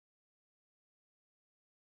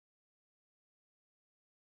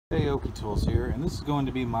Hey, OkieTools here, and this is going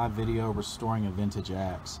to be my video restoring a vintage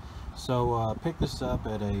axe. So picked this up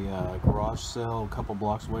at a garage sale a couple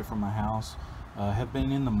blocks away from my house. Have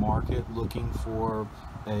been in the market looking for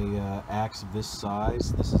a axe of this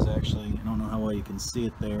size. This is actually, I don't know how well you can see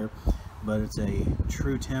it there, but it's a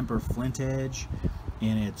true temper flint edge,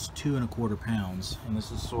 and it's 2 1/4 pounds. And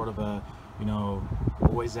this is sort of a, you know,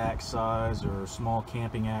 boys axe size or small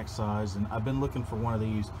camping axe size. And I've been looking for one of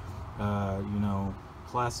these, you know,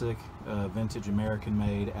 classic vintage American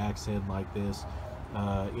made axe head like this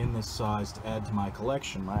in this size to add to my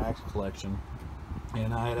collection, my axe collection.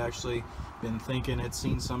 And I had actually been thinking, had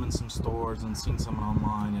seen some in some stores and seen some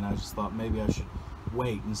online, and I just thought maybe I should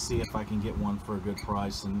wait and see if I can get one for a good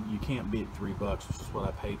price. And you can't beat $3, which is what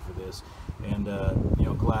I paid for this, and you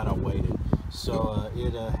know, glad I waited. So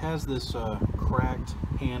it has this cracked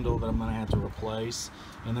handle that I'm gonna have to replace,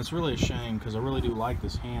 and that's really a shame because I really do like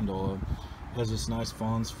this handle. Has this nice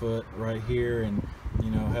fawn's foot right here, and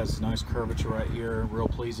you know, has nice curvature right here, real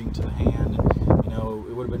pleasing to the hand. And, you know,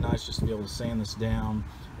 it would have been nice just to be able to sand this down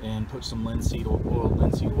and put some linseed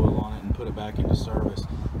oil on it and put it back into service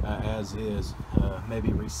as is.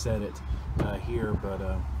 Maybe reset it here, but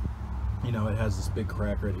you know, it has this big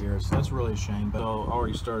crack right here, so that's really a shame. But I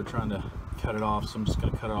already started trying to cut it off, so I'm just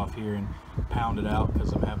going to cut it off here and pound it out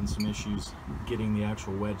because I'm having some issues getting the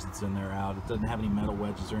actual wedge that's in there out. It doesn't have any metal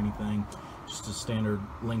wedges or anything, just a standard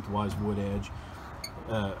lengthwise wood edge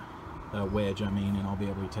wedge, I mean, and I'll be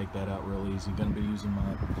able to take that out real easy. Going to be using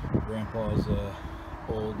my grandpa's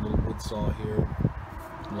old little wood saw here.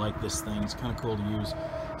 I like this thing. It's kind of cool to use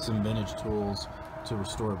some vintage tools to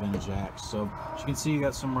restore a vintage axe. So as you can see, you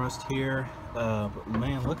got some rust here, but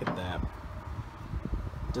man, look at that.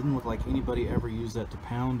 Doesn't look like anybody ever used that to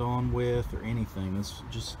pound on with or anything. It's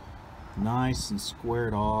just nice and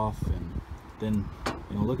squared off. And then,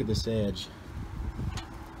 you know, look at this edge.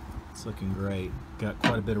 It's looking great. Got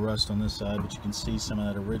quite a bit of rust on this side, but you can see some of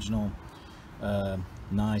that original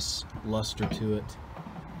nice luster to it.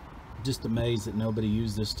 Just amazed that nobody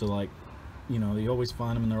used this to, like, you know, you always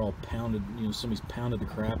find them and they're all pounded, you know, somebody's pounded the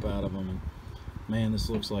crap out of them, and man, this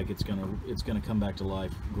looks like it's gonna come back to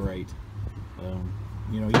life great.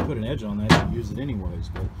 You know, you put an edge on that, you use it anyways,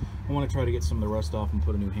 but I want to try to get some of the rust off and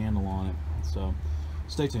put a new handle on it, so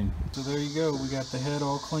stay tuned. So there you go, we got the head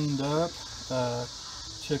all cleaned up.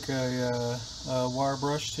 Took a wire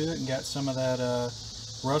brush to it and got some of that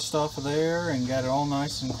rust off of there and got it all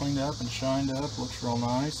nice and cleaned up and shined up. Looks real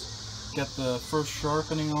nice. Got the first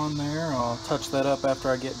sharpening on there. I'll touch that up after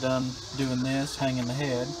I get done doing this, hanging the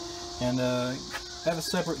head. And I have a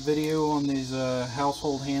separate video on these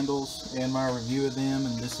household handles and my review of them,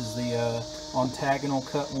 and this is the octagonal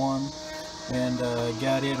cut one, and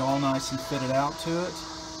got it all nice and fitted out to it.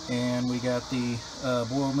 And we got the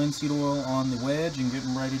boiled linseed oil on the wedge and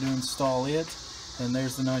getting ready to install it. And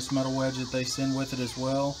there's the nice metal wedge that they send with it as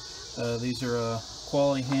well. These are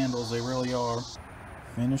quality handles, they really are.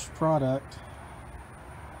 Finished product,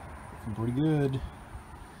 looking pretty good.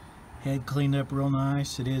 Head cleaned up real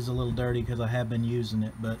nice. It is a little dirty because I have been using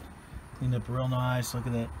it, but cleaned up real nice. Look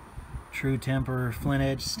at that true temper flint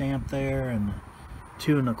edge stamp there, and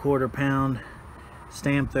 2 1/4 pound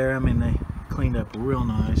stamp there. I mean, they cleaned up real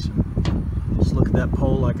nice. And just look at that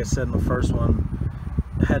pole. Like I said in the first one,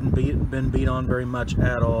 hadn't been beat on very much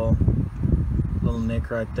at all. Little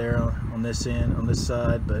nick right there on this end, on this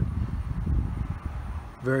side, but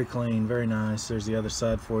very clean, very nice. There's the other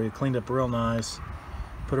side for you. Cleaned up real nice.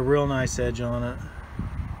 Put a real nice edge on it.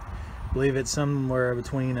 I believe it's somewhere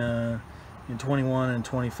between 21 and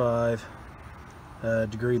 25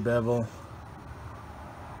 degree bevel.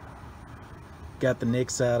 Got the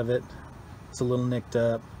nicks out of it. It's a little nicked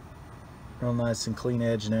up. Real nice and clean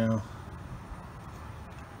edge now.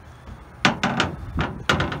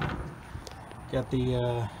 Got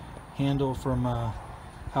the handle from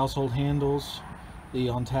Household Handles, the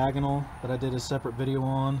octagonal that I did a separate video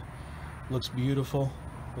on. Looks beautiful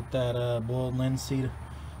with that boiled linseed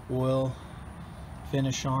oil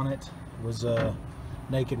finish on it. It was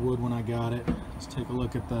naked wood when I got it. Let's take a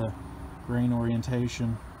look at the grain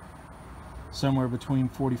orientation. Somewhere between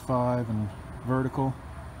 45 and vertical.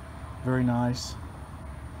 Very nice.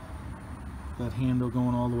 That handle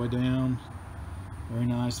going all the way down. Very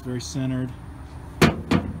nice, very centered.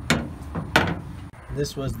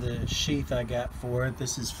 This was the sheath I got for it.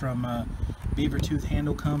 This is from Beaver Tooth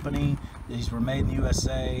Handle Company. These were made in the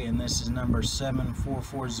USA, and this is number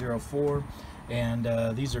 74404.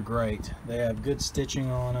 And these are great. They have good stitching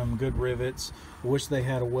on them, good rivets. I wish they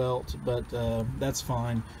had a welt, but that's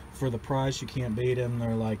fine. For the price, you can't beat them.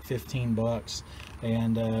 They're like 15 bucks.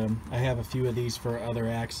 And I have a few of these for other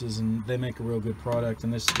axes, and they make a real good product.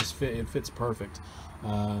 And this just it fits perfect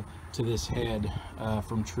to this head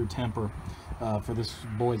from True Temper for this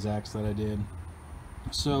boy's axe that I did.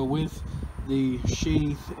 So with the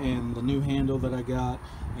sheath and the new handle that I got,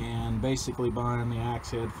 and basically buying the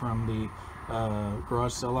axe head from the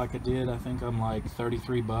garage sale like I did, I think I'm like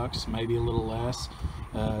 33 bucks, maybe a little less.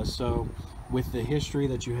 So with the history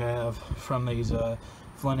that you have from these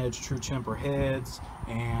Flint Edge True Temper heads,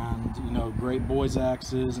 and you know, great boys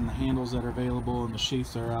axes, and the handles that are available and the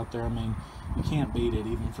sheaths that are out there, I mean, you can't beat it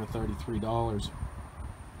even for $33.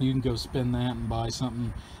 You can go spend that and buy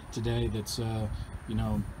something today that's you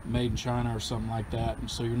know, made in China or something like that, and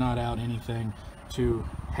so you're not out anything to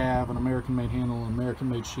have an American-made handle, an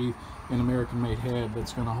American-made sheath, an American-made head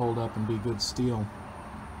that's going to hold up and be good steel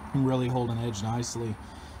and really hold an edge nicely.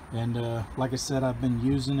 And like I said, I've been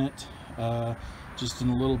using it just in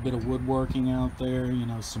a little bit of woodworking out there, you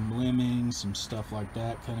know, some limbing, some stuff like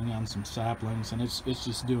that, cutting down some saplings, and it's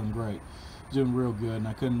just doing great, doing real good, and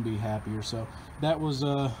I couldn't be happier. So that was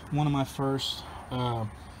one of my first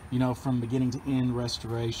you know, from beginning to end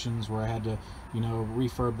restorations, where I had to, you know,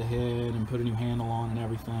 refurb the head and put a new handle on and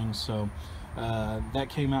everything. So that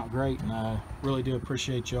came out great, and I really do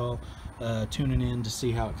appreciate y'all tuning in to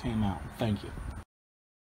see how it came out. Thank you.